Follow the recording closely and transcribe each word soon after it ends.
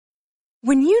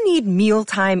When you need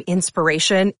mealtime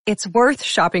inspiration, it's worth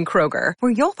shopping Kroger,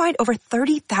 where you'll find over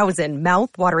 30,000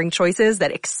 mouth-watering choices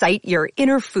that excite your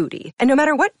inner foodie. And no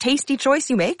matter what tasty choice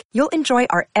you make, you'll enjoy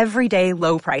our everyday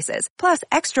low prices, plus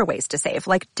extra ways to save,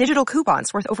 like digital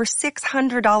coupons worth over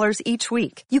 $600 each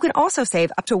week. You can also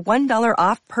save up to $1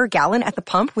 off per gallon at the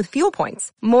pump with fuel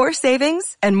points. More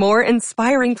savings and more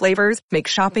inspiring flavors make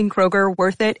shopping Kroger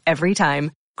worth it every time.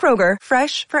 Kroger,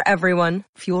 fresh for everyone.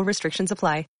 Fuel restrictions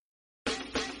apply.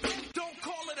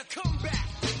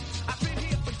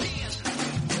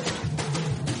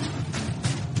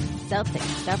 Celtic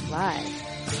Stuff Live.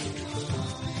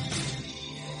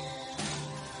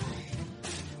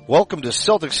 Welcome to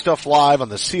Celtic Stuff Live on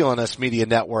the CLNS Media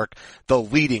Network, the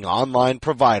leading online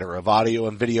provider of audio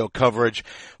and video coverage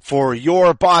for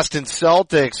your Boston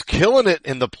Celtics. Killing it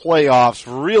in the playoffs.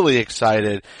 Really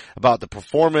excited about the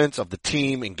performance of the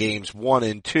team in games 1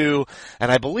 and 2. And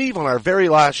I believe on our very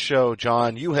last show,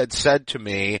 John, you had said to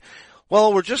me,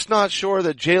 well, we're just not sure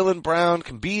that Jaylen Brown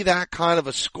can be that kind of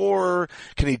a scorer.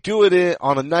 Can he do it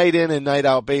on a night in and night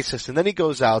out basis? And then he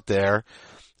goes out there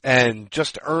and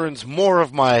just earns more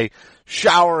of my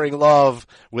showering love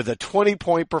with a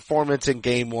 20-point performance in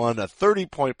game 1, a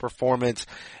 30-point performance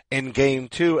in game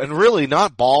 2, and really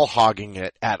not ball hogging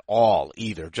it at all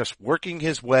either. Just working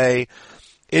his way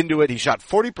into it. He shot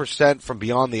 40% from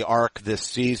beyond the arc this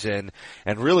season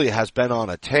and really has been on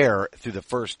a tear through the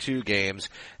first 2 games,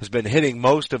 has been hitting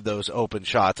most of those open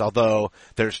shots, although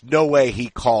there's no way he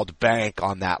called bank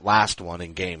on that last one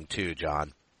in game 2,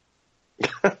 John.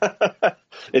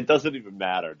 It doesn't even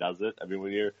matter, does it? I mean,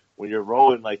 when you're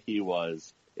rolling like he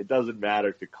was, it doesn't matter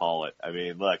if you call it. I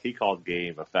mean, look, he called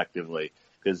game effectively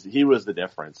because he was the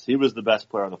difference. He was the best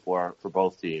player on the floor for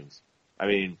both teams. I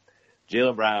mean,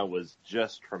 Jaylen Brown was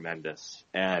just tremendous,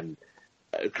 and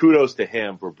kudos to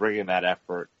him for bringing that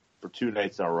effort for 2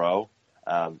 nights in a row.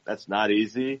 That's not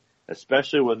easy,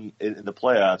 especially when in the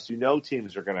playoffs, you know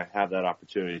teams are going to have that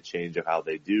opportunity to change of how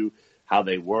they do, how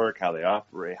they work, how they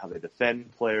operate, how they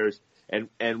defend players, and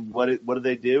what did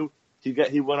they do?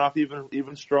 He went off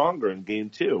even stronger in game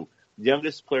 2. The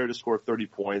youngest player to score 30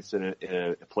 points in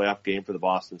a playoff game for the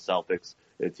Boston Celtics,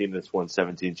 a team that's won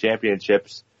 17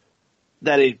 championships.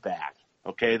 That ain't bad.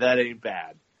 Okay, that ain't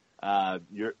bad.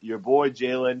 Your boy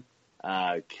Jaylen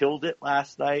killed it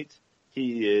last night.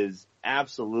 He is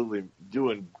absolutely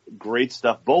doing great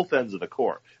stuff both ends of the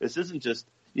court. This isn't just,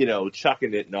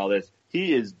 chucking it and all this.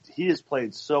 He is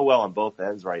playing so well on both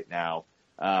ends right now.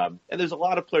 And there's a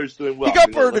lot of players doing well. He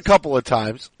got burned a couple of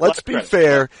times. Let's be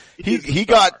fair. He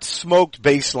got smoked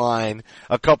baseline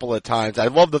a couple of times. I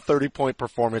love the 30-point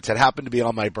performance. It happened to be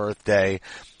on my birthday.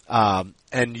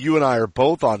 And you and I are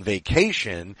both on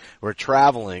vacation. We're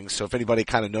traveling, so if anybody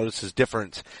kind of notices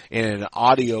difference in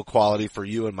audio quality for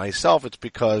you and myself, it's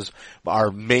because our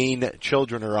main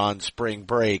children are on spring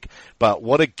break. But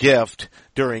what a gift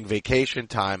during vacation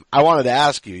time. I wanted to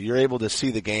ask you, you're able to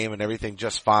see the game and everything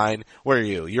just fine. Where are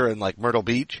you? You're in like Myrtle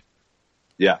Beach?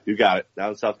 Yeah, you got it.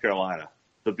 Down in South Carolina.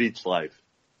 The beach life.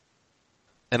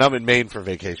 And I'm in Maine for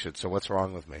vacation, so what's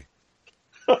wrong with me?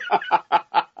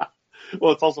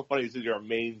 Well, it's also funny you said you're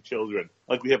Maine children.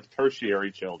 Like we have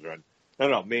tertiary children.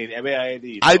 No, Maine,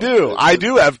 M-A-I-N-E. I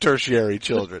do have tertiary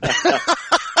children.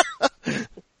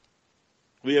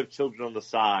 We have children on the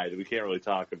side we can't really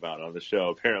talk about on the show,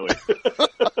 apparently.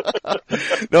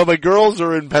 No, my girls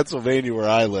are in Pennsylvania where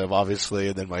I live, obviously,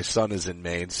 and then my son is in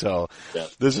Maine, so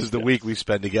this is the week we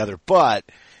spend together. But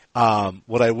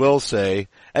what I will say,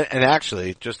 and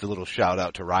actually, just a little shout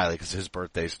out to Riley because his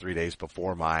birthday's 3 days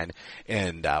before mine,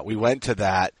 and we went to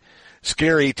that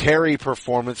Scary Terry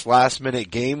performance, last minute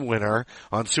game winner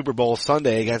on Super Bowl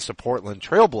Sunday against the Portland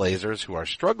Trailblazers, who are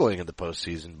struggling in the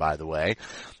postseason, by the way.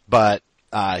 But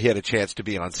he had a chance to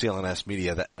be on CLNS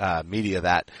media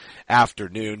that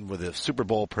afternoon with the Super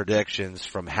Bowl predictions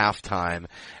from halftime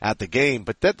at the game.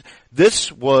 But this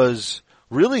was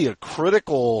really a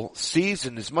critical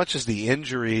season as much as the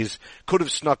injuries could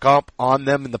have snuck up on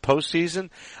them in the postseason.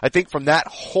 I think from that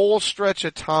whole stretch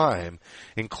of time,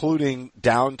 including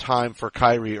downtime for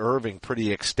Kyrie Irving,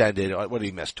 pretty extended, what did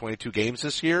he miss, 22 games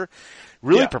this year?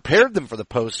 Really prepared them for the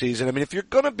postseason. I mean, if you're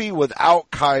going to be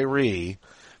without Kyrie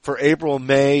for April,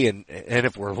 May, and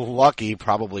if we're lucky,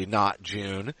 probably not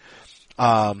June.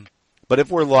 But if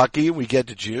we're lucky, we get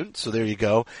to June, so there you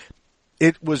go.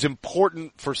 It was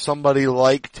important for somebody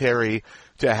like Terry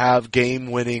to have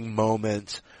game-winning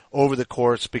moments over the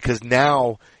course because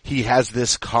now he has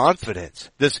this confidence.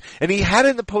 And he had it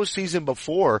in the postseason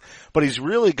before, but he's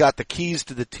really got the keys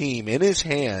to the team in his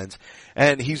hands,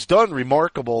 and he's done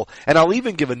remarkable. And I'll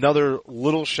even give another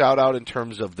little shout out in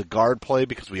terms of the guard play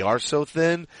because we are so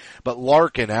thin. But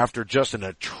Larkin, after just an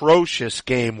atrocious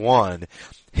game one,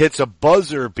 hits a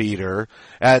buzzer beater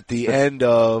at the end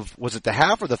of, was it the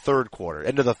half or the third quarter?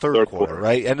 End of the third quarter,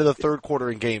 right? End of the third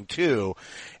quarter in game two.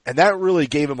 And that really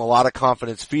gave him a lot of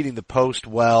confidence, feeding the post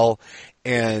well.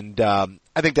 And,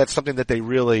 I think that's something that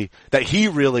that he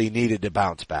really needed to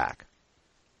bounce back.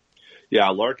 Yeah,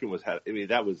 Larkin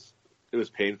it was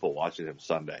painful watching him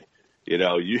Sunday. You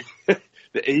know,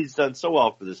 he's done so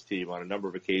well for this team on a number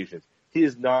of occasions. He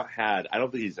has not had, I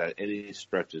don't think he's had any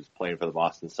stretches playing for the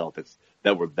Boston Celtics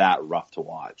that were that rough to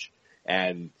watch.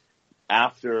 And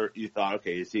after you thought,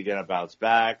 okay, is he going to bounce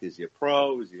back? Is he a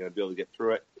pro? Is he going to be able to get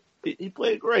through it? He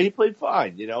played great. He played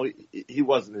fine. You know, he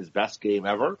wasn't his best game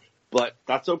ever, but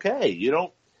that's okay.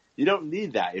 You don't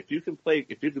need that. If you can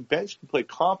bench can play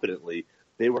competently,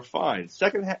 they were fine.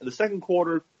 The second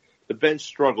quarter, the bench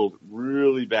struggled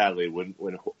really badly when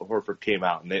Horford came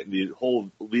out, and the whole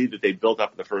lead that they built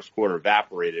up in the first quarter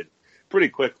evaporated pretty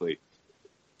quickly.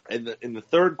 And in the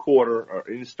third quarter, or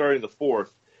in starting the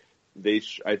fourth,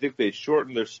 I think they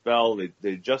shortened their spell. They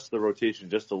adjusted the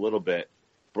rotation just a little bit,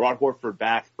 brought Horford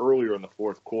back earlier in the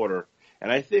fourth quarter, and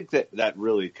I think that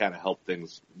really kind of helped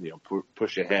things,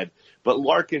 push ahead. But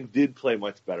Larkin did play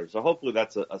much better, so hopefully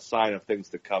that's a sign of things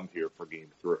to come here for Game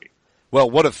 3. Well,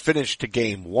 what a finish to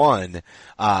game one.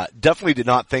 Definitely did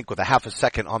not think with a half a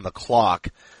second on the clock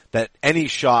that any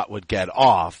shot would get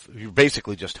off. You're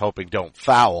basically just hoping don't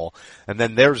foul. And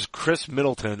then there's Chris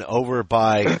Middleton over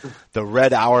by the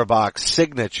Red Auerbach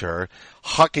signature,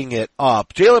 hucking it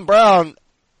up. Jaylen Brown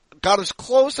got as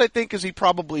close, I think, as he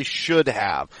probably should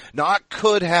have. Not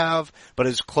could have, but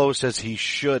as close as he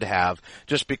should have,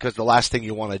 just because the last thing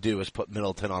you want to do is put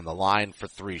Middleton on the line for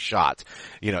 3 shots.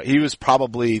 He was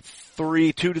probably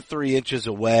 2 to 3 inches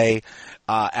away,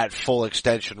 at full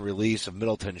extension release of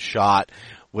Middleton's shot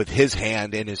with his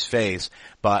hand in his face,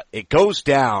 but it goes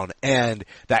down, and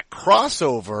that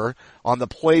crossover on the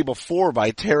play before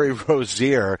by Terry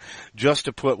Rozier, just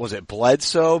to put, was it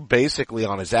Bledsoe, basically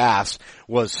on his ass,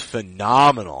 was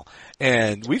phenomenal.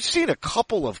 And we've seen a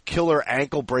couple of killer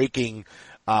ankle-breaking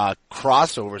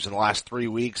crossovers in the last 3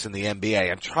 weeks in the NBA.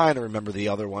 I'm trying to remember the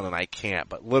other one, and I can't,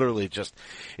 but literally just,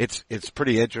 it's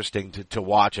pretty interesting to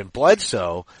watch. And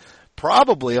Bledsoe,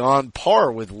 probably on par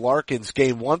with Larkin's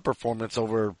game one performance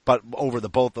over the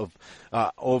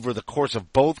course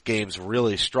of both games,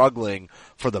 really struggling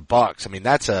for the Bucks. I mean,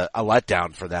 that's a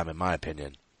letdown for them, in my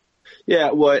opinion.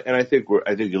 Yeah, well, and I think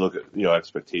you look at,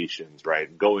 expectations,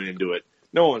 right? Going into it,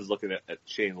 no one's looking at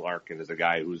Shane Larkin as a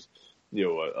guy who's,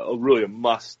 really a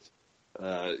must,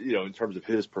 in terms of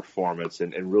his performance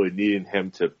and really needing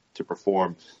him to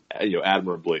perform,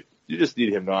 admirably. You just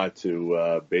need him not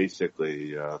to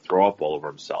basically throw up all over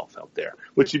himself out there,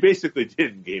 which he basically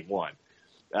did in game one.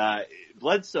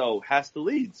 Bledsoe has to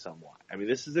lead somewhat. I mean,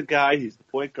 this is a guy, he's the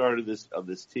point guard of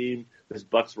this team, this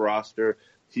Bucks roster.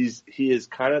 He is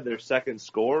kind of their second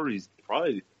scorer. He's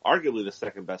probably arguably the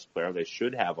second best player they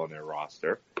should have on their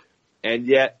roster. And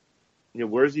yet,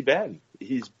 where's he been?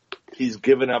 He's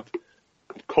given up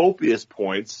copious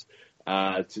points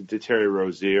to Terry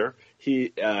Rozier.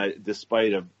 He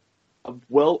despite a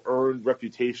well-earned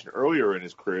reputation earlier in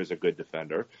his career as a good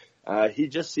defender,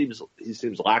 he seems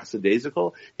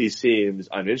lackadaisical. He seems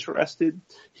uninterested.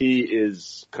 He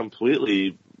is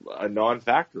completely a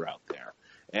non-factor out there.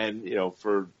 And,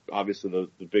 for obviously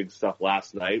the big stuff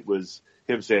last night was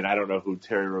him saying, I don't know who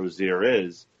Terry Rozier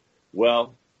is.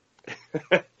 Well,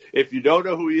 if you don't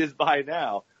know who he is by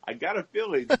now, I got a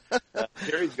feeling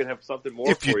Terry's going to have something more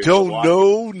if for you. If you don't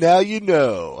know, now you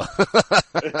know.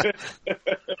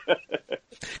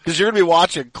 Because you're going to be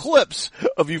watching clips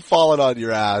of you falling on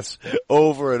your ass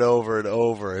over and over and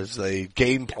over as they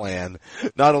game plan,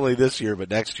 not only this year, but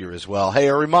next year as well. Hey,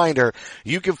 a reminder,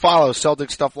 you can follow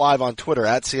Celtic Stuff Live on Twitter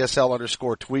at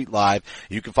CSL_tweet live.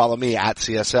 You can follow me at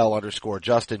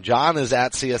CSL_Justin. John is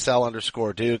at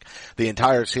CSL_Duke. The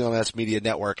entire CLNS Media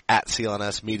Network at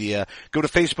CLNS Media. Go to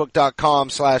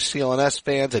Facebook.com/CLNS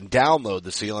fans and download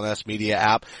the CLNS Media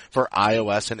app for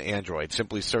iOS and Android.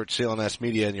 Simply search CLNS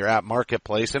Media in your app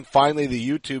marketplace. And finally, the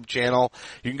YouTube channel.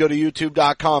 You can go to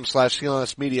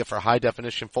youtube.com/CLNS Media for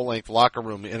high-definition, full-length locker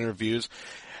room interviews.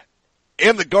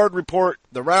 And the Guard Report,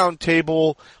 the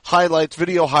roundtable highlights,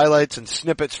 video highlights, and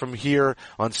snippets from here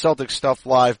on Celtic Stuff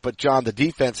Live. But, John, the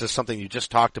defense is something you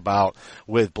just talked about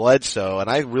with Bledsoe, and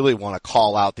I really want to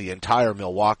call out the entire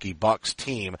Milwaukee Bucks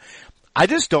team. I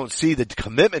just don't see the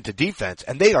commitment to defense,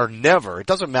 and they are never. It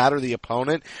doesn't matter the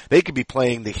opponent. They could be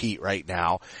playing the Heat right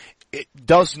now. It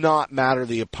does not matter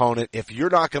the opponent. If you're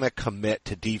not going to commit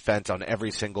to defense on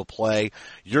every single play,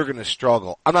 you're going to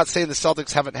struggle. I'm not saying the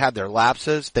Celtics haven't had their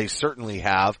lapses. They certainly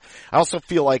have. I also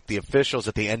feel like the officials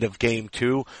at the end of game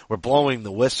 2 were blowing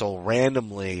the whistle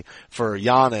randomly for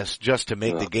Giannis just to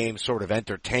make the game sort of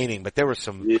entertaining. But there were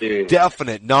some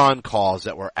definite non-calls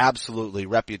that were absolutely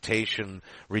reputation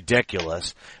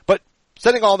ridiculous. But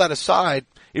setting all that aside,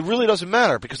 it really doesn't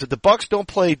matter because if the Bucks don't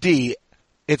play D,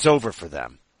 it's over for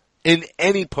them in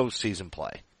any postseason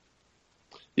play.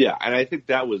 Yeah, and I think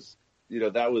that was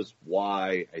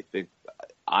why I think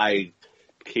I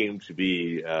came to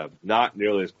be not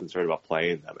nearly as concerned about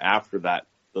playing them after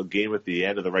the game at the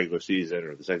end of the regular season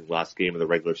or the second last game of the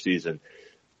regular season.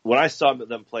 When I saw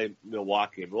them play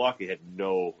Milwaukee had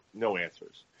no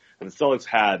answers, and the Celtics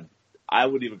had, I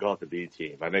would even call it the B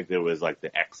team. I think there was like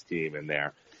the X team in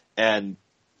there, and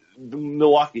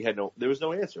Milwaukee there was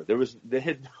no answer. There's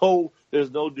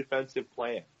no defensive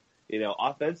plan.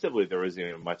 Offensively there isn't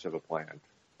even much of a plan,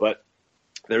 but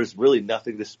there's really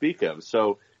nothing to speak of.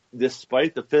 So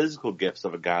despite the physical gifts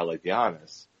of a guy like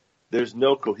Giannis, there's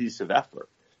no cohesive effort.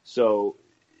 So,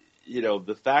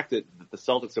 the fact that the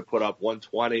Celtics have put up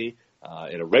 120,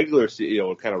 in a regular,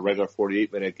 kind of regular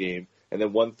 48-minute game, and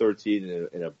then 113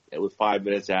 with 5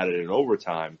 minutes added in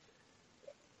overtime,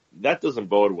 that doesn't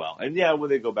bode well. And yeah, when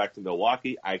they go back to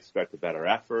Milwaukee, I expect a better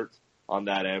effort on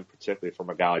that end, particularly from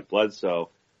a guy like Bledsoe.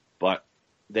 But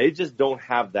they just don't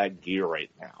have that gear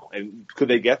right now. And could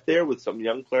they get there with some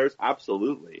young players?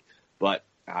 Absolutely. But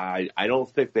I don't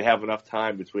think they have enough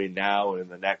time between now and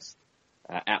the next,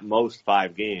 at most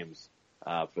 5 games,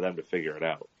 for them to figure it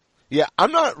out. Yeah,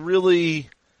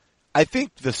 I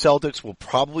think the Celtics will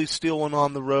probably steal one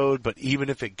on the road, but even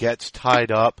if it gets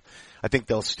tied up, I think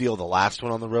they'll steal the last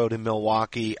one on the road in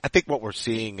Milwaukee. I think what we're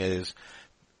seeing is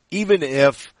even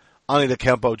if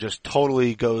Antetokounmpo just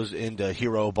totally goes into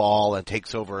hero ball and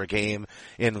takes over a game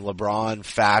in LeBron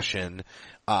fashion,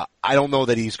 I don't know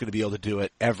that he's going to be able to do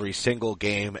it every single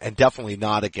game, and definitely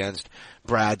not against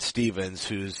Brad Stevens,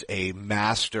 who's a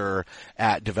master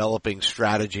at developing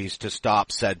strategies to stop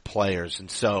said players.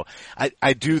 And so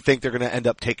I do think they're going to end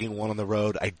up taking one on the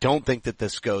road. I don't think that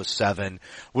this goes 7.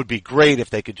 Would be great if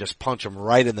they could just punch them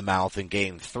right in the mouth in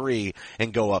game 3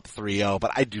 and go up 3-0,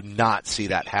 but I do not see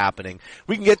that happening.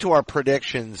 We can get to our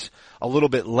predictions a little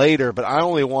bit later, but I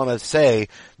only want to say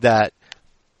that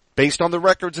based on the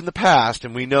records in the past,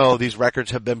 and we know these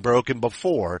records have been broken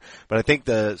before, but I think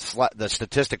the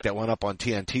statistic that went up on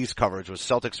TNT's coverage was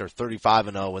Celtics are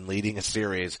 35-0 when leading a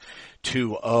series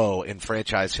 2-0 in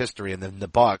franchise history, and then the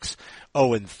Bucks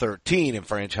 0-13 in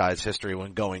franchise history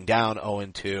when going down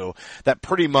 0-2. That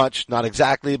pretty much, not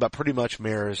exactly, but pretty much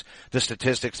mirrors the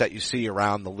statistics that you see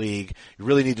around the league. You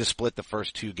really need to split the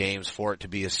first 2 games for it to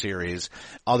be a series.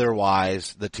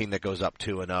 Otherwise, the team that goes up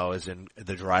 2-0 is in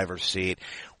the driver's seat.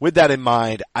 With that in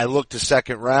mind, I look to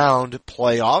second round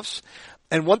playoffs.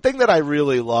 And one thing that I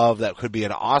really love that could be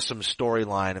an awesome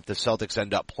storyline if the Celtics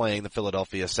end up playing the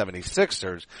Philadelphia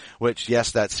 76ers, which,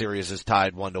 yes, that series is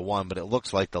tied 1-1, but it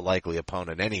looks like the likely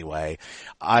opponent anyway.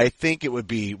 I think it would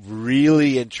be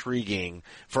really intriguing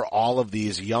for all of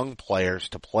these young players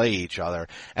to play each other.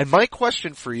 And my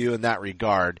question for you in that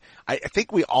regard, I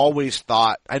think we always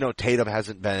thought, I know Tatum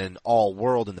hasn't been all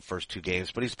world in the first 2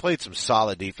 games, but he's played some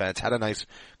solid defense, had a nice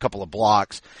couple of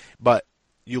blocks, but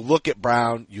you look at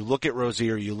Brown, you look at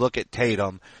Rozier, you look at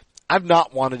Tatum. I've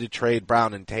not wanted to trade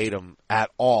Brown and Tatum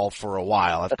at all for a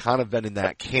while. I've kind of been in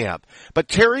that camp. But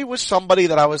Terry was somebody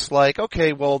that I was like,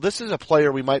 okay, well, this is a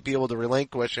player we might be able to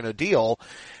relinquish in a deal.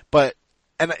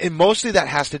 And mostly that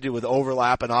has to do with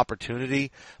overlap and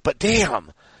opportunity. But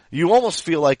damn, you almost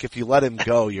feel like if you let him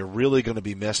go, you're really going to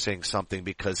be missing something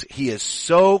because he is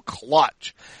so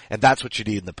clutch. And that's what you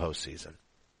need in the postseason.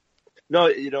 No,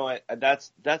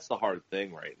 that's the hard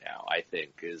thing right now, I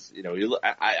think, is,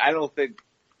 I don't think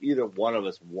either one of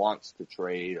us wants to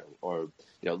trade or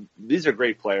these are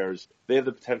great players. They have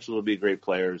the potential to be great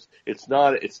players. It's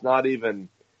not even,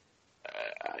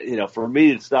 for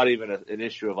me, it's not even an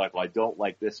issue of like, well, I don't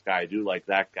like this guy. I do like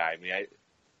that guy. I mean,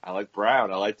 I like Brown.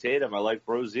 I like Tatum. I like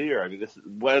Rozier. I mean, this is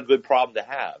what a good problem to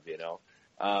have,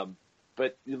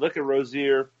 but you look at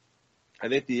Rozier, I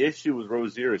think the issue with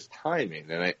Rozier is timing,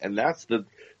 and that's the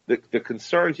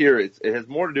concern here. It has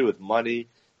more to do with money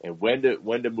and when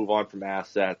to move on from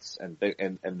assets and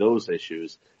those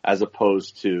issues, as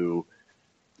opposed to,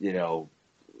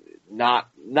 not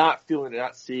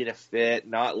seeing a fit,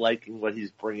 not liking what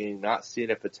he's bringing, not seeing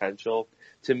a potential.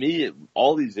 To me,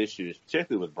 all these issues,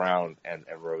 particularly with Brown and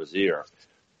Rozier,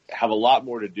 have a lot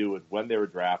more to do with when they were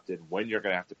drafted, when you're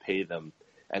going to have to pay them,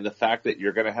 and the fact that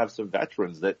you're going to have some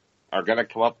veterans that are going to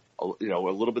come up, a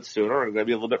little bit sooner and going to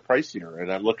be a little bit pricier.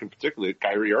 And I'm looking particularly at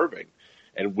Kyrie Irving.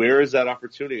 And where is that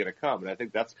opportunity going to come? And I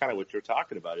think that's kind of what you're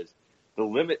talking about, is the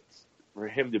limits for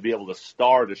him to be able to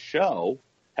star to show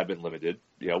have been limited,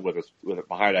 with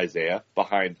behind Isaiah,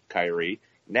 behind Kyrie.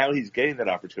 Now he's getting that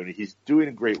opportunity. He's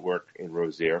doing great work in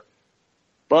Rozier,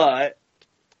 but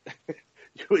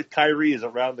Kyrie is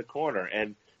around the corner,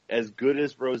 and as good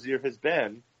as Rozier has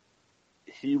been,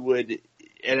 he would,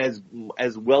 and as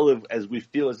well as we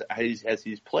feel as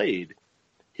he's played,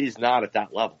 he's not at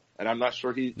that level. And I'm not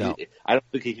sure I don't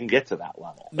think he can get to that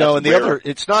level. No, and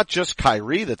it's not just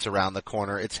Kyrie that's around the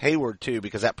corner, it's Hayward too,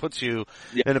 because that puts you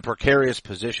in a precarious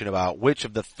position about which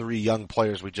of the three young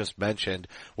players we just mentioned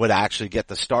would actually get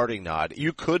the starting nod.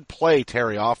 You could play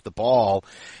Terry off the ball,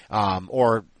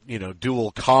 or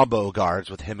dual combo guards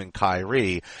with him and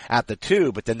Kyrie at the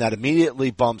 2, but then that immediately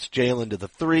bumps Jalen to the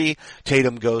 3,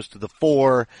 Tatum goes to the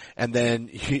 4, and then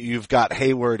you've got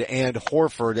Hayward and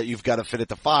Horford that you've got to fit at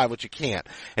the 5, which you can't,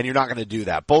 and you're not going to do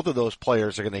that. Both of those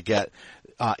players are going to get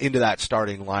into that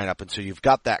starting lineup, and so you've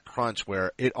got that crunch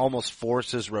where it almost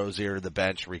forces Rozier to the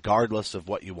bench regardless of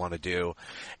what you want to do,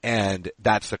 and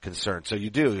that's the concern. So you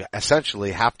do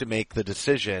essentially have to make the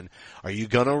decision, are you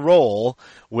going to roll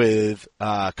with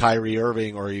Kyrie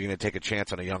Irving, or are you going to take a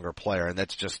chance on a younger player? And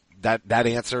that's just, that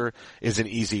answer is an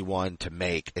easy one to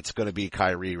make. It's going to be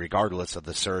Kyrie regardless of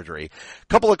the surgery. A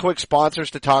couple of quick sponsors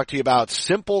to talk to you about.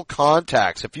 Simple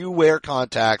Contacts. If you wear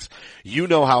contacts, you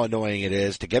know how annoying it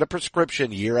is to get a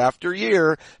prescription year after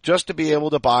year just to be able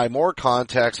to buy more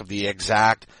contacts of the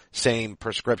exact same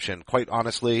prescription. Quite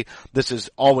honestly, this has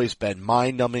always been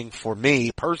mind-numbing for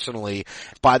me personally.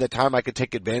 By the time I could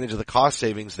take advantage of the cost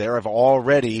savings there, I've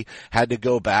already had to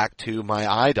go back to my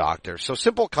eye doctor. So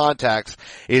Simple Contacts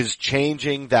is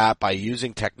changing that by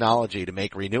using technology to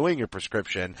make renewing your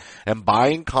prescription and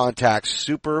buying contacts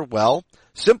super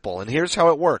simple. And here's how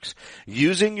it works.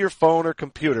 Using your phone or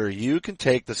computer, you can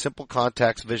take the Simple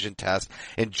Contacts vision test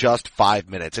in just 5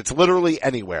 minutes. It's literally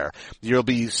anywhere. You'll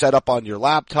be set up on your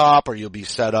laptop or you'll be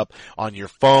set up on your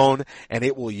phone, and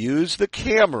it will use the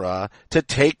camera to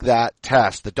take that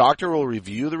test. The doctor will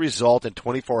review the result in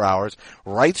 24 hours,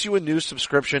 writes you a new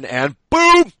subscription, and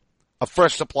boom! A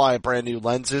fresh supply of brand new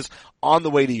lenses on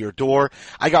the way to your door.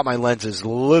 I got my lenses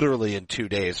literally in 2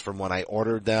 days from when I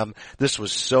ordered them. This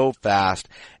was so fast.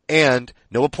 And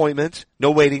no appointments,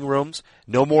 no waiting rooms,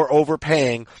 no more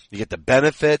overpaying. You get the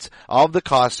benefits of the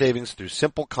cost savings through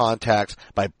Simple Contacts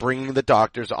by bringing the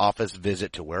doctor's office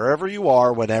visit to wherever you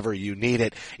are, whenever you need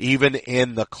it, even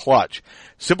in the clutch.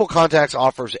 Simple Contacts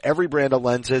offers every brand of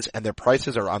lenses, and their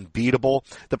prices are unbeatable.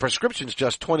 The prescription's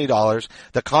just $20.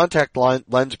 The contact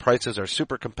lens prices are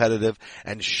super competitive,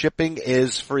 and shipping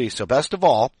is free. So best of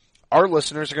all, our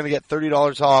listeners are going to get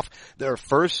 $30 off their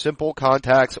first Simple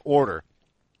Contacts order.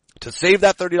 To save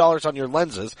that $30 on your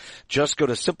lenses, just go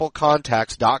to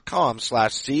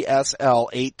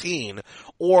simplecontacts.com/CSL18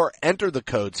 or enter the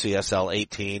code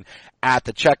CSL18 at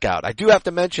the checkout. I do have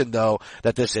to mention, though,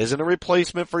 that this isn't a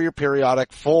replacement for your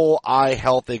periodic full eye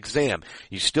health exam.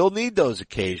 You still need those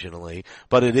occasionally,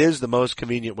 but it is the most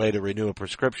convenient way to renew a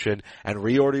prescription and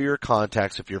reorder your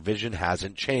contacts if your vision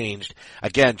hasn't changed.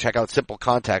 Again, check out Simple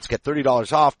Contacts. Get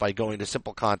 $30 off by going to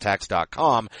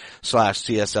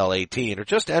simplecontacts.com/CSL18 or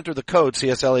just enter the code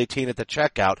CSL18 at the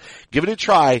checkout. Give it a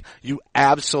try. You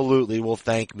absolutely will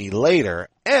thank me later.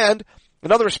 And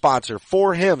another sponsor,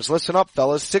 4Hims. Listen up,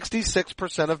 fellas.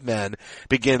 66% of men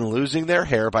begin losing their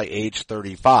hair by age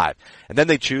 35. And then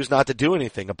they choose not to do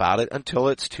anything about it until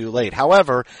it's too late.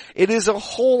 However, it is a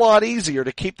whole lot easier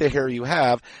to keep the hair you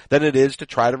have than it is to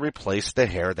try to replace the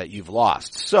hair that you've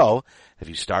lost. So, have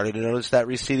you started to notice that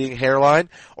receding hairline?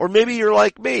 Or maybe you're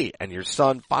like me and your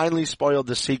son finally spoiled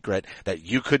the secret that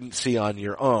you couldn't see on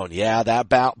your own. Yeah, that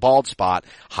bald spot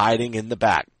hiding in the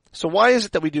back. So why is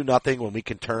it that we do nothing when we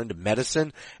can turn to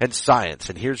medicine and science?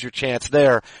 And here's your chance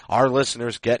there. Our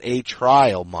listeners get a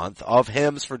trial month of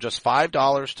Hims for just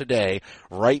 $5 today,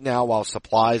 right now while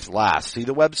supplies last. See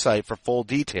the website for full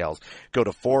details. Go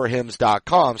to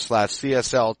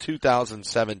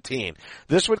 4hims.com/CSL2017.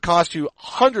 This would cost you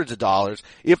hundreds of dollars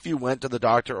if you went to the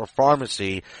doctor or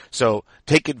pharmacy. So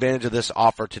take advantage of this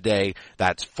offer today.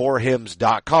 That's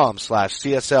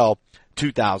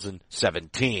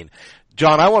 4hims.com/CSL2017.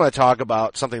 John, I want to talk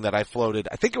about something that I floated.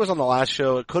 I think it was on the last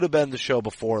show. It could have been the show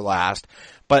before last.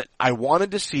 But I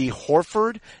wanted to see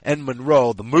Horford and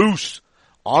Monroe, the Moose,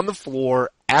 on the floor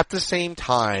at the same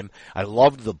time. I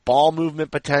loved the ball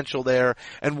movement potential there.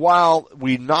 And while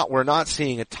we're not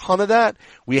seeing a ton of that,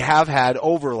 we have had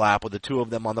overlap with the two of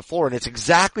them on the floor. And it's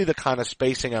exactly the kind of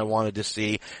spacing I wanted to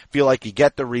see. Feel like you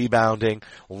get the rebounding.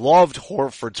 Loved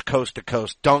Horford's coast to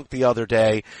coast dunk the other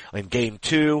day in game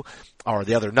 2, or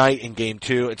the other night in game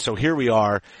 2. And so here we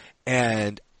are.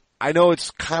 And I know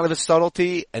it's kind of a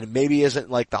subtlety and maybe isn't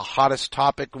like the hottest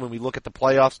topic when we look at the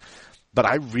playoffs, but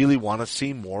I really want to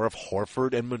see more of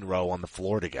Horford and Monroe on the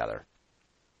floor together.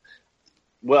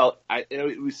 Well,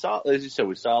 we saw, as you said,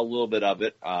 we saw a little bit of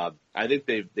it. I think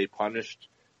they punished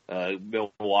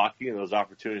Milwaukee and those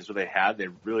opportunities that they had. They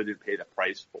really did pay the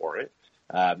price for it.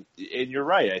 And you're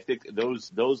right. I think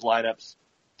those lineups,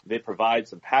 they provide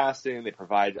some passing. They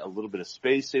provide a little bit of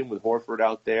spacing with Horford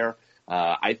out there.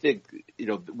 I think,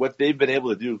 what they've been able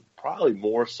to do, probably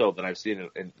more so than I've seen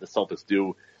in the Celtics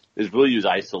do, is really use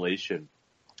isolation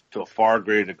to a far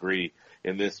greater degree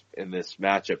in this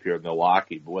matchup here in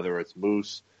Milwaukee. But whether it's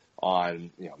Moose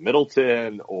on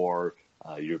Middleton or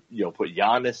you put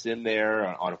Giannis in there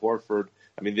on Horford,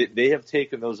 I mean they have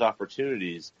taken those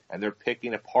opportunities and they're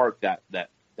picking apart that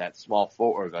small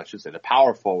forward, or I should say the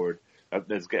power forward, or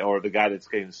the guy that's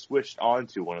getting switched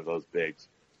onto one of those bigs,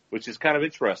 which is kind of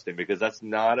interesting because that's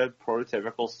not a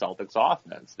prototypical Celtics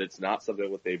offense. That's not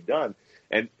something that they've done.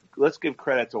 And let's give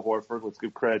credit to Horford. Let's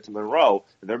give credit to Monroe.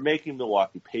 They're making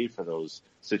Milwaukee pay for those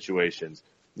situations.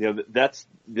 That's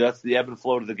the ebb and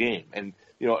flow of the game. And,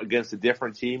 against a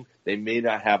different team, they may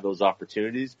not have those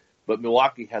opportunities, but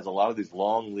Milwaukee has a lot of these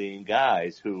long, lean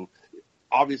guys who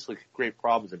obviously create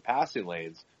problems in passing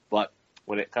lanes. But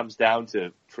when it comes down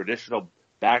to traditional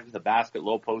back to the basket,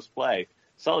 low post play,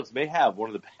 Celtics may have one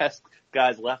of the best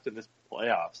guys left in this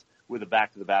playoffs with a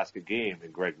back to the basket game in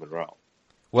Greg Monroe.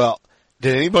 Well,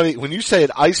 did anybody, when you say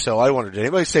it ISO, I wonder, did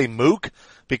anybody say Mook?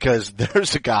 Because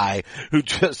there's a guy who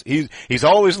he's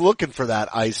always looking for that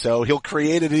ISO. He'll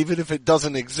create it even if it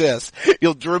doesn't exist.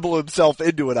 He'll dribble himself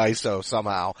into an ISO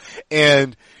somehow.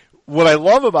 And what I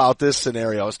love about this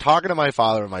scenario, I was talking to my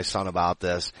father and my son about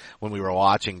this when we were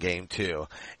watching game 2,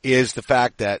 is the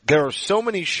fact that there are so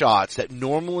many shots that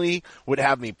normally would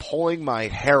have me pulling my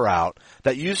hair out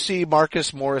that you see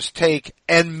Marcus Morris take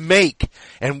and make.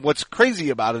 And what's crazy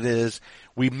about it is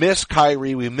we miss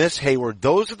Kyrie, we miss Hayward.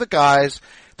 Those are the guys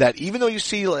that even though you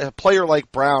see a player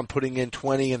like Brown putting in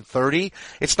 20 and 30,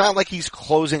 it's not like he's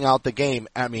closing out the game.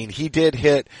 I mean, he did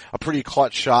hit a pretty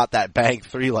clutch shot, that bank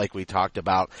 3 like we talked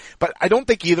about. But I don't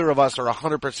think either of us are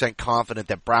 100% confident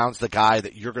that Brown's the guy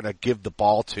that you're going to give the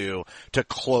ball to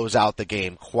close out the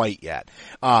game quite yet.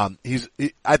 I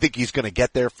think he's going to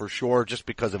get there for sure just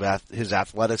because of his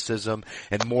athleticism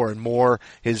and more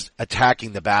his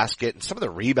attacking the basket. And some of the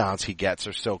rebounds he gets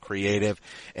are so creative,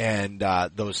 and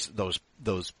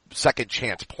those second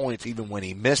chance points, even when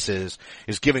he misses,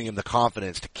 is giving him the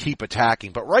confidence to keep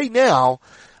attacking. But right now,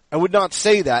 I would not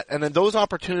say that. And then those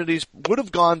opportunities would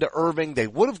have gone to Irving. They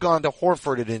would have gone to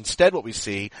Horford. And instead what we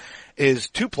see is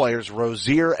two players,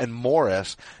 Rozier and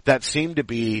Morris, that seem to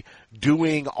be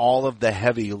doing all of the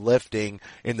heavy lifting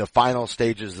in the final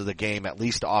stages of the game, at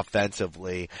least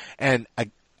offensively. And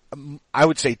I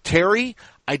would say Terry,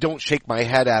 I don't shake my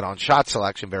head at on shot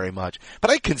selection very much, but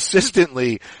I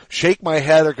consistently shake my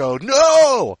head or go,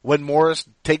 no, when Morris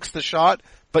takes the shot,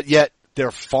 but yet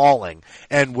they're falling.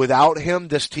 And without him,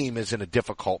 this team is in a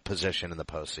difficult position in the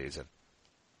postseason.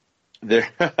 They're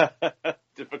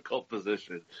difficult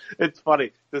position. It's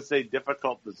funny to say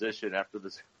difficult position after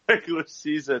this regular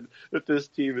season that this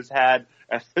team has had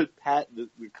and the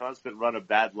constant run of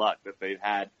bad luck that they've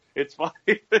had. It's funny.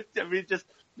 I mean,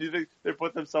 do you think they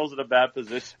put themselves in a bad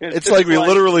position? It's like we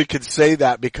literally could say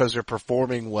that because they're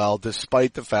performing well,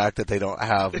 despite the fact that they don't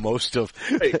have they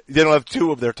don't have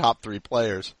two of their top 3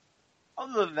 players.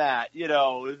 Other than that,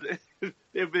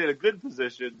 they've been in a good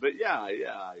position, but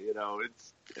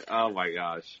it's, oh my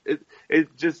gosh.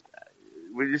 It just,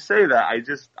 when you say that, I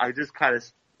just kind of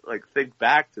like think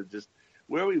back to just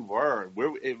where we were,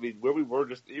 where we were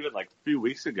just even like a few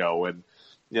weeks ago when,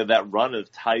 that run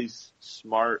of Tice,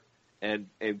 Smart, and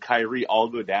Kyrie all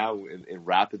go down in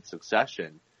rapid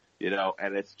succession,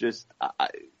 and it's just,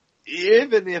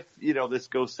 even if, this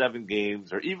goes 7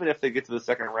 games, or even if they get to the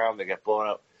second round, they get blown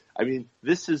up. I mean,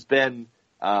 this has been,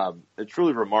 a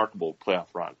truly remarkable playoff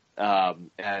run.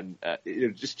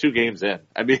 Just 2 games in.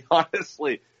 I mean,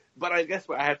 honestly, but I guess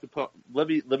I have to let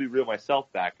me reel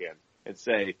myself back in and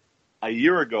say, a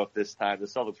year ago at this time, the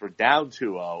Celtics were down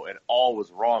 2-0 and all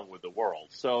was wrong with the world.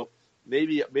 So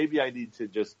maybe I need to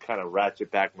just kind of ratchet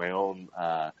back my own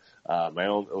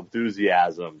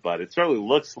enthusiasm, but it certainly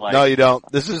looks like. No, you don't.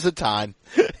 This is the time.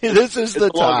 This is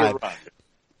the time.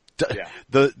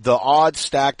 the odds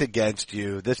stacked against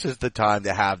you. This is the time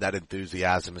to have that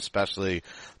enthusiasm, especially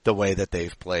the way that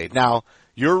they've played. Now,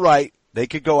 you're right. They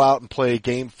could go out and play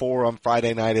game 4 on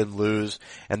Friday night and lose,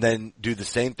 and then do the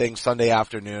same thing Sunday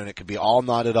afternoon. It could be all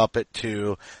knotted up at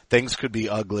 2. Things could be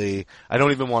ugly. I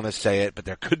don't even want to say it, but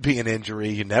there could be an injury.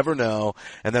 You never know.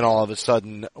 And then all of a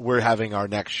sudden, we're having our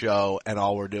next show, and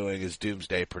all we're doing is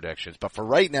doomsday predictions. But for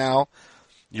right now,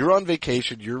 you're on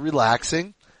vacation. You're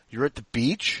relaxing. You're at the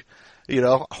beach.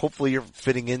 Hopefully you're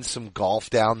fitting in some golf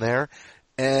down there.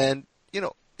 And,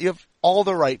 you have all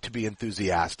the right to be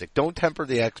enthusiastic. Don't temper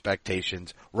the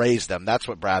expectations. Raise them. That's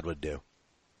what Brad would do.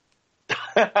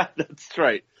 That's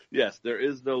right. Yes, there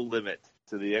is no limit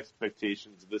to the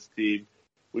expectations of this team.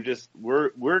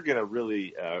 We're going to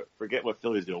really forget what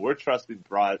Philly's doing. We're trusting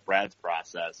Brad's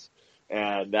process,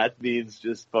 and that means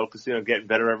just focusing on getting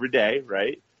better every day,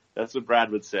 right? That's what Brad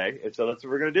would say. And so that's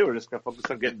what we're going to do. We're just going to focus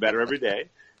on getting better every day,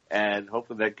 and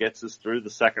hopefully that gets us through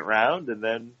the second round, and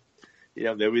then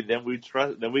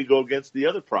then we go against the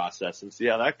other process and see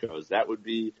how that goes. That would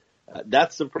be,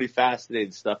 that's some pretty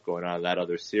fascinating stuff going on in that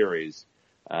other series.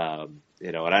 And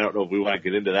I don't know if we want to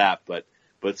get into that, but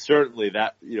certainly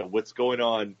that, what's going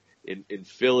on in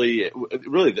Philly,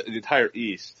 really the entire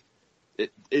East,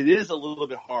 it is a little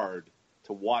bit hard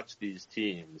to watch these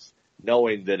teams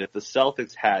knowing that if the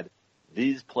Celtics had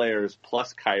these players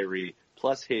plus Kyrie,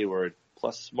 plus Hayward,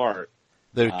 plus Smart,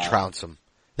 they would trounce them.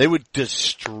 They would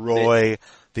destroy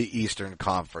the Eastern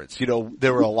Conference.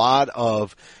 There were a lot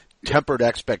of tempered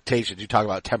expectations. You talk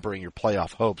about tempering your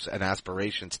playoff hopes and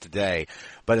aspirations today.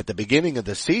 But at the beginning of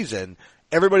the season,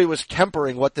 everybody was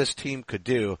tempering what this team could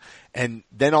do. And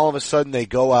then all of a sudden they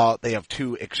go out, they have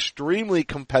 2 extremely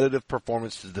competitive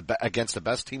performances against the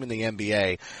best team in the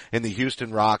NBA in the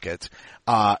Houston Rockets.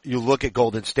 You look at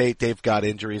Golden State, they've got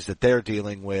injuries that they're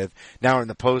dealing with. Now in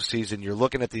the postseason, you're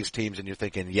looking at these teams and you're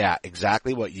thinking, yeah,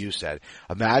 exactly what you said.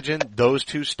 Imagine those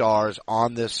 2 stars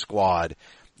on this squad.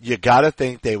 You gotta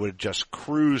think they would just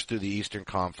cruise through the Eastern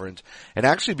Conference and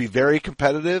actually be very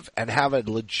competitive and have a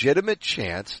legitimate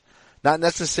chance. Not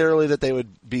necessarily that they would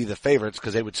be the favorites,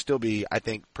 because they would still be, I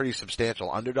think, pretty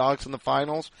substantial underdogs in the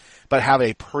finals, but have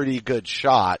a pretty good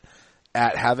shot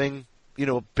at having,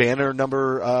 banner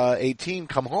number 18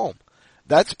 come home.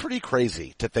 That's pretty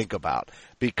crazy to think about,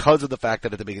 because of the fact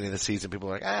that at the beginning of the season people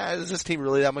are like, is this team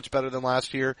really that much better than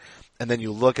last year? And then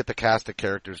you look at the cast of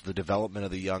characters, the development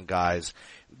of the young guys,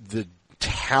 the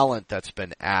talent that's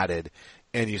been added,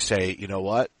 and you say, you know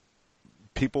what?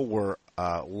 People were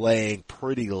laying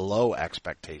pretty low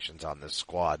expectations on this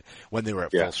squad when they were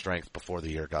at full strength before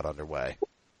the year got underway.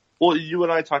 Well, you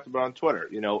and I talked about on Twitter,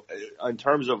 in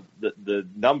terms of the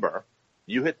number,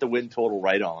 you hit the win total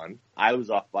right on. I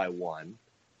was off by 1.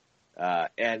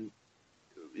 And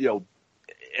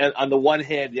on the one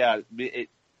hand,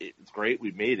 it's great.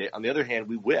 We made it. On the other hand,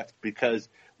 we whiffed because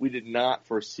we did not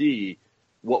foresee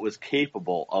what was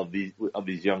capable of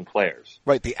these young players.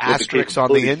 Right, the asterisks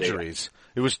on the injuries.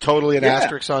 It was totally an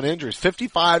asterisk on injuries.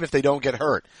 55 if they don't get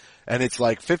hurt. And it's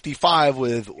like 55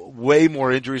 with way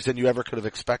more injuries than you ever could have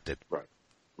expected.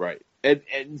 Right.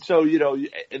 And so,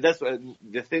 and that's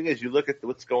the thing is, you look at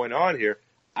what's going on here.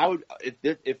 I would,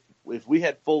 if we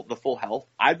had the full health,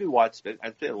 I'd be watching,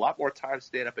 I'd spend a lot more time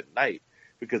staying up at night,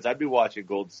 because I'd be watching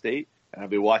Golden State and I'd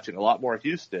be watching a lot more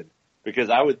Houston, because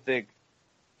I would think,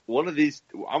 one of these,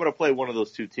 I'm going to play one of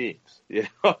those 2 teams,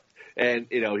 and,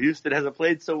 Houston hasn't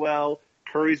played so well.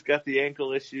 Curry's got the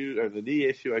ankle issue, or the knee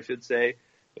issue, I should say.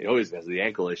 He always has the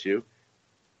ankle issue.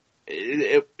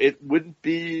 It wouldn't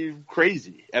be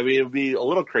crazy. I mean, it would be a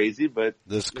little crazy, but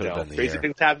this could have been the crazy year.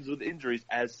 Things happen with injuries,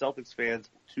 as Celtics fans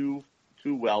too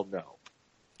well know.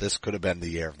 This could have been the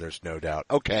year, there's no doubt.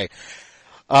 Okay.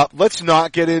 Let's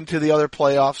not get into the other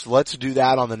playoffs. Let's do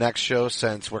that on the next show,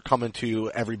 since we're coming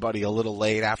to everybody a little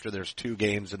late after there's 2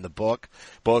 games in the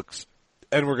books,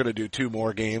 and we're going to do 2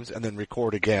 more games and then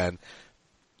record again.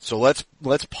 So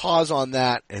let's pause on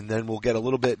that, and then we'll get a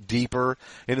little bit deeper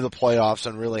into the playoffs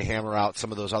and really hammer out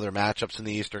some of those other matchups in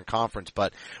the Eastern Conference.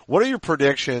 But what are your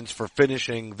predictions for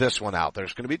finishing this one out?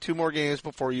 There's going to be 2 more games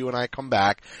before you and I come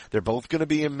back. They're both going to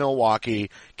be in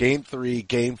Milwaukee. Game 3,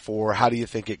 Game 4. How do you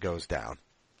think it goes down?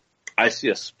 I see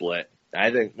a split. I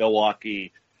think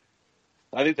Milwaukee,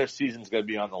 I think their season's going to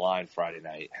be on the line Friday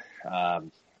night. I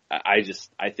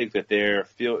think that they're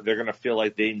going to feel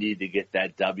like they need to get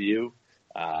that W.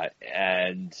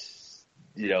 And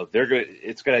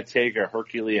it's going to take a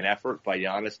Herculean effort by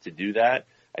Giannis to do that.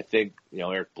 I think,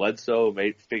 Eric Bledsoe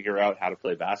may figure out how to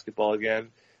play basketball again.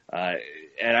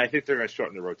 And I think they're going to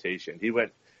shorten the rotation.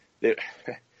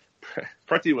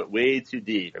 Prunty went way too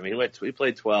deep. I mean, he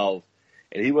played 12,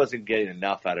 and he wasn't getting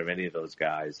enough out of any of those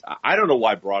guys. I don't know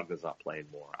why Brogdon's not playing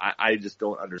more. I just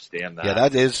don't understand that. Yeah,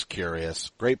 that is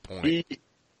curious. Great point.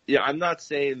 I'm not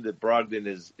saying that Brogdon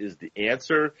is the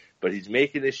answer, but he's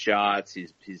making his shots.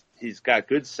 He's got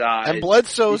good size. And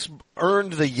Bledsoe's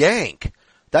earned the yank.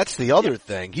 That's the other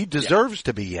thing. He deserves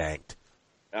to be yanked.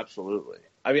 Absolutely.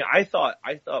 I mean, I thought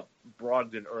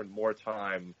Brogdon earned more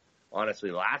time,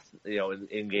 honestly,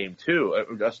 in game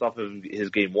 2, just off of his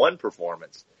game 1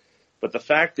 performance. But the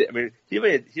fact that, I mean,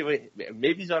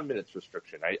 maybe he's on minutes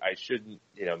restriction. I shouldn't,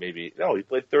 he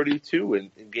played 32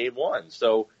 in game 1.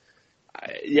 So,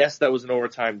 yes, that was an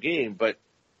overtime game, but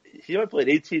he only played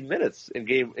 18 minutes in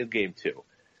game 2.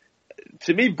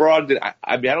 To me, Brogdon,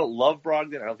 I don't love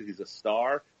Brogdon. I don't think he's a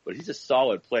star, but he's a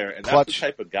solid player, and clutch. That's the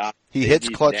type of guy he hits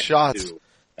clutch shots.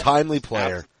 Timely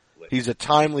player. Absolutely. He's a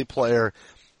timely player.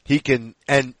 He can,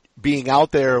 and being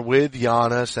out there with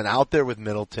Giannis and out there with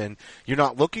Middleton, you're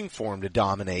not looking for him to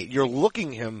dominate. You're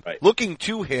looking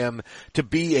to him to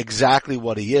be exactly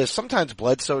what he is. Sometimes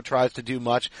Bledsoe tries to do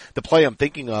much. The play I'm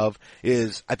thinking of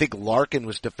is, I think Larkin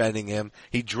was defending him.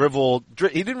 He dribbled,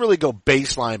 he didn't really go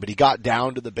baseline, but he got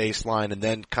down to the baseline and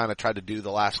then kind of tried to do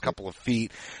the last couple of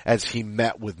feet as he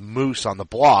met with Moose on the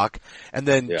block. And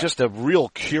then just a real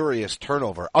curious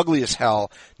turnover. Ugly as hell.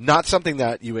 Not something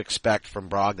that you expect from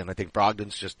Brogdon. I think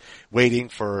Brogdon's just waiting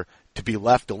to be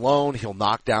left alone. He'll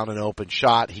knock down an open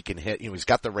shot. He can hit, he's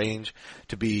got the range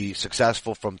to be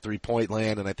successful from 3-point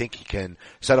land, and I think he can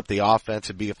set up the offense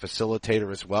and be a facilitator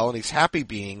as well. And he's happy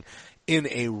being in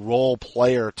a role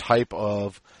player type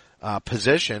of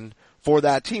position for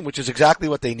that team, which is exactly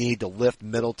what they need to lift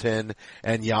Middleton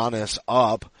and Giannis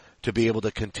up to be able to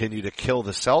continue to kill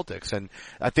the Celtics. And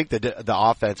I think the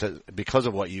offense, because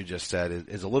of what you just said,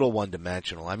 is a little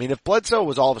one-dimensional. I mean, if Bledsoe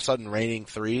was all of a sudden raining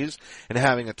threes and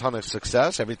having a ton of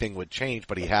success, everything would change,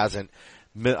 but he hasn't.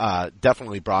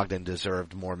 Definitely Brogdon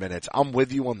deserved more minutes. I'm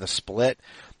with you on the split,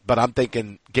 but I'm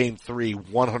thinking game 3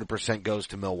 100% goes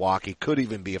to Milwaukee. Could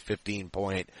even be a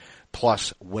 15-point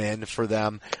plus win for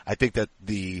them. I think that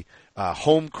the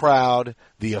home crowd,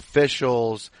 the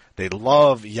officials, they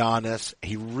love Giannis.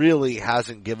 He really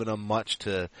hasn't given them much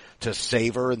to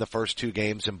savor in the first 2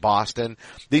 games in Boston.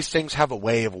 These things have a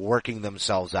way of working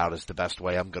themselves out, is the best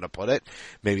way I'm going to put it.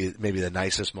 Maybe the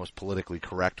nicest, most politically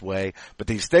correct way. But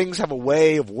these things have a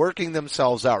way of working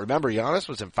themselves out. Remember, Giannis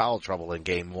was in foul trouble in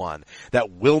game 1. That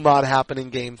will not happen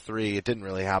in game 3. It didn't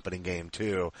really happen in game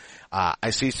 2. I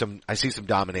see some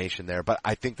domination there, but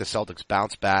I think the Celtics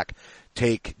bounce back,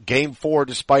 take game 4,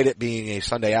 despite it being a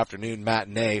Sunday afternoon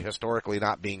matinee, historically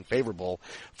not being favorable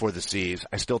for the C's.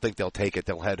 I still think they'll take it.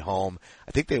 They'll head home.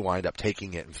 I think they wind up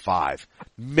taking it in 5,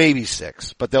 maybe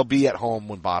 6, but they'll be at home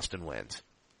when Boston wins.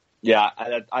 Yeah,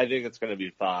 I think it's going to be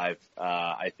 5.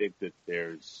 I think that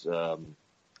there's,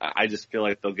 I just feel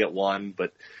like they'll get 1,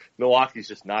 but Milwaukee's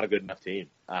just not a good enough team.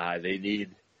 They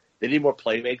need more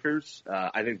playmakers.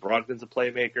 I think Brogdon's a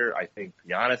playmaker. I think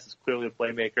Giannis is clearly a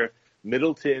playmaker.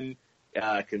 Middleton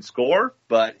can score,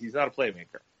 but he's not a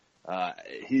playmaker.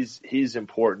 He's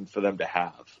important for them to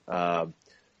have.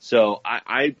 So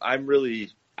I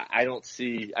don't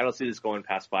see this going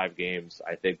past 5 games.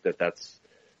 I think that that's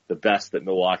the best that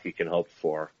Milwaukee can hope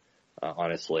for,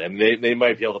 honestly. I mean, they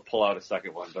might be able to pull out a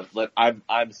second one, but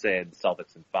I'm saying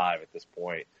Celtics in 5 at this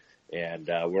point. And,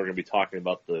 we're going to be talking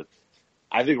about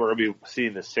I think we're going to be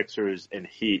seeing the Sixers and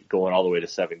Heat going all the way to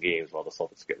 7 games while the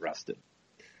Celtics get rested.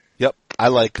 Yep, I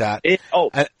like that.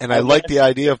 And I like the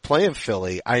idea of playing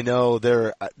Philly. I know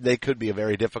they could be a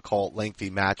very difficult, lengthy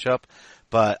matchup,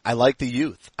 but I like the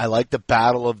youth. I like the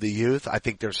battle of the youth. I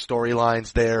think there's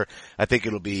storylines there. I think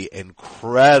it'll be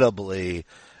incredibly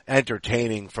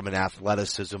entertaining from an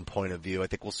athleticism point of view. I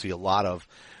think we'll see a lot of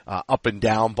up and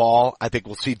down ball. I think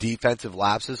we'll see defensive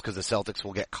lapses because the Celtics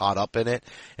will get caught up in it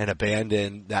and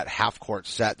abandon that half court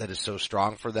set that is so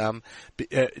strong for them.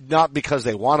 Not because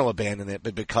they want to abandon it,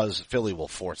 but because Philly will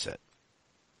force it.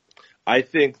 I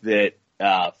think that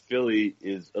Philly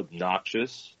is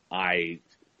obnoxious. I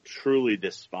truly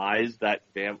despise that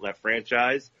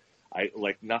franchise. I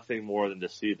like nothing more than to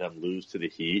see them lose to the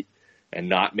Heat and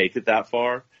not make it that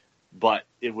far. But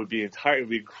it would be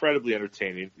incredibly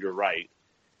entertaining. You're right.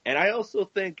 And I also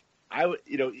think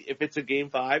if it's a game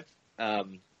 5,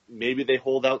 maybe they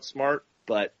hold out smart,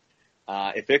 but,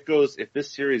 if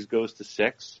this series goes to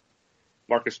 6,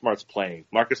 Marcus Smart's playing.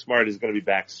 Marcus Smart is going to be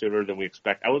back sooner than we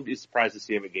expect. I wouldn't be surprised to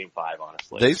see him at game 5,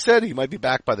 honestly. They said he might be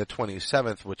back by the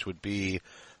 27th, which would be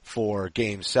for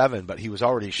game 7, but he was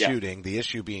already shooting, the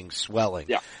issue being swelling.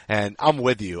 Yeah. And I'm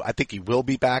with you. I think he will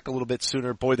be back a little bit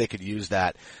sooner. Boy, they could use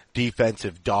that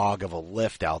defensive dog of a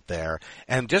lift out there,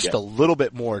 and just a little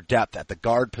bit more depth at the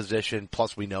guard position.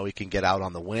 Plus we know he can get out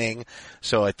on the wing.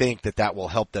 So I think that will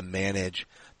help them manage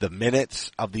the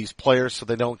minutes of these players so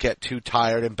they don't get too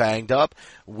tired and banged up,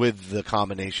 with the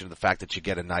combination of the fact that you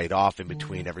get a night off in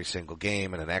between every single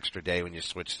game and an extra day when you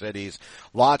switch cities.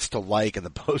 Lots to like in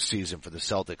the postseason for the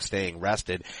Celtics staying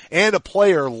rested. And a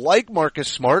player like Marcus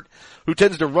Smart, who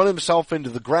tends to run himself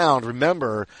into the ground.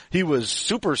 Remember, he was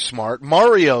super smart,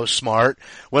 Mario Smart,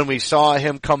 when we saw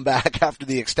him come back after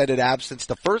the extended absence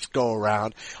the first go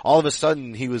around. All of a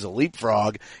sudden, he was a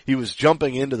leapfrog. He was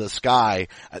jumping into the sky.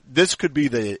 This could be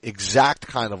the exact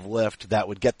kind of lift that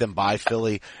would get them by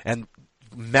Philly. And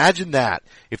imagine that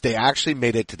if they actually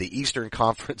made it to the Eastern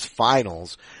Conference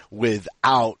Finals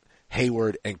without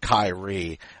Hayward and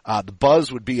Kyrie. The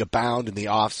buzz would be abound in the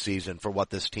off season for what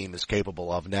this team is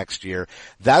capable of next year.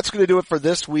 That's going to do it for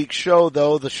this week's show,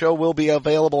 though. The show will be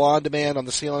available on demand on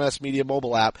the CLNS Media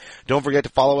mobile app. Don't forget to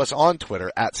follow us on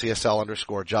Twitter at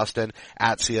CSL_Justin,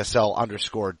 at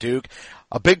CSL_Duke.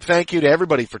 A big thank you to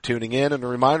everybody for tuning in, and a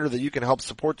reminder that you can help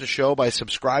support the show by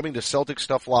subscribing to Celtic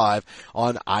Stuff Live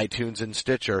on iTunes and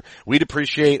Stitcher. We'd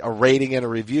appreciate a rating and a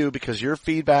review because your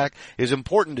feedback is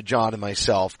important to John and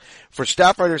myself. For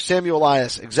staff writer Samuel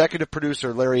Elias, executive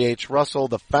producer Larry H. Russell,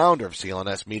 the founder of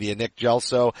CLNS Media, Nick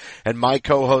Gelso, and my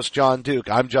co-host John Duke,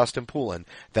 I'm Justin Poulin.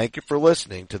 Thank you for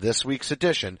listening to this week's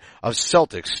edition of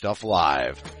Celtic Stuff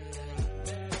Live.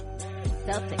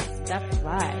 Celtic Stuff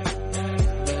Live.